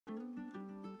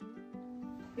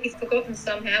He's forgotten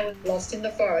somehow, was lost in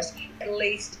the forest at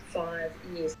least 5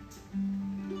 years.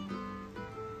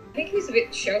 I think he was a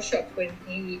bit shell-shocked when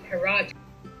he arrived.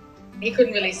 He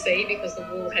couldn't really see because the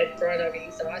wool had grown over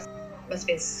his eyes. It must have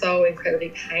been so incredibly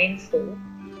painful.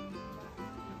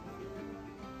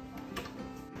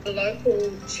 The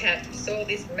local chap saw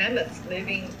this mammoth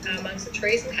moving amongst the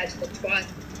trees and had to look twice.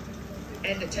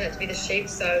 And it turned out to be the sheep,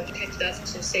 so he contacted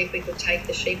us to see if we could take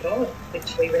the sheep on,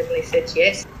 which we readily said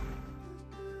yes.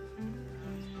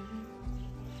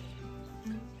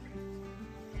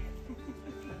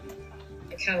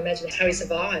 I can't imagine how he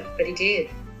survived, but he did.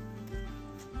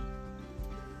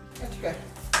 Edgar.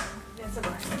 That's a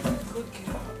good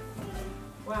girl.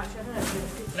 Wow, I don't know.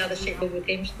 Another sheep was with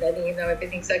him, letting him know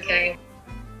everything's okay.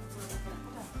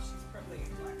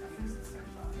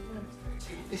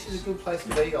 This is a good place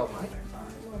to be, old mate.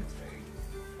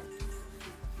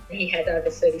 He had over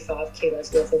 35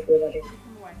 kilos worth of wool on him.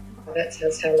 That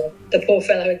tells how long the poor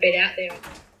fellow had been out there.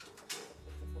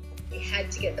 We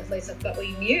had to get the fleece off, but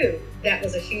we knew that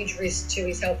was a huge risk to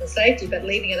his health and safety, but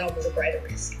leaving it on was a greater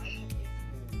risk.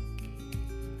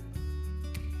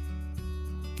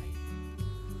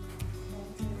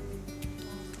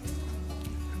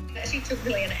 It actually took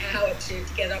nearly an hour to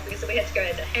get it up because we had to go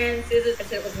into hand scissors, and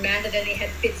it was matted, and he had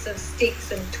bits of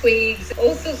sticks and twigs,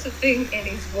 all sorts of things in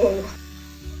his wool.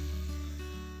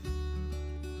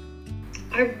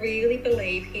 I really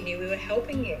believe he knew we were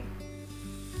helping him.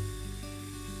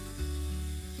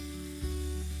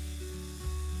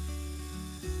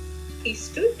 He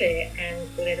stood there and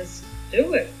let us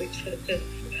do it, which was just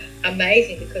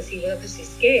amazing because he was obviously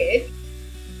scared,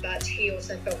 but he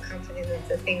also felt confident in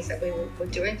the things that we were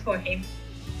doing for him.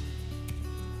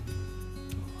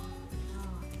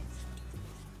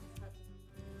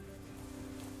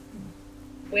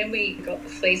 When we got the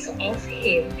fleece off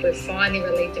him, we finally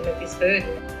relieved him of his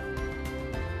burden.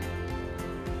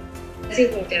 As he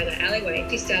walked down the alleyway,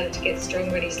 he started to get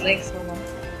stronger in his legs.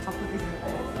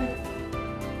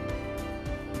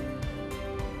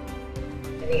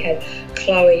 And he had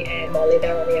Chloe and Molly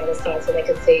there on the other side so they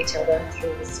could see each other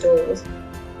through the stalls.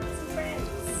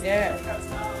 Yeah.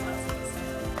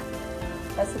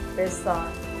 That's the best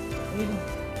sign.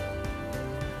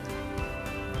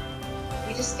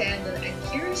 He just stands there and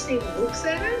curiously looks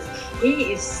at us.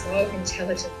 He is so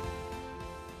intelligent.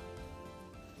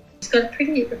 He's got a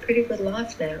pretty good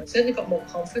life now. He's certainly got more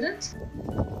confidence.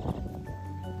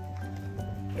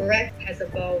 Baarack has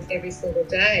evolved every single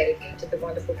day to the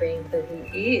wonderful being that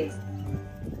he is.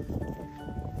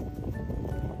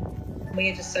 We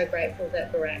are just so grateful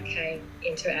that Baarack came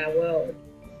into our world.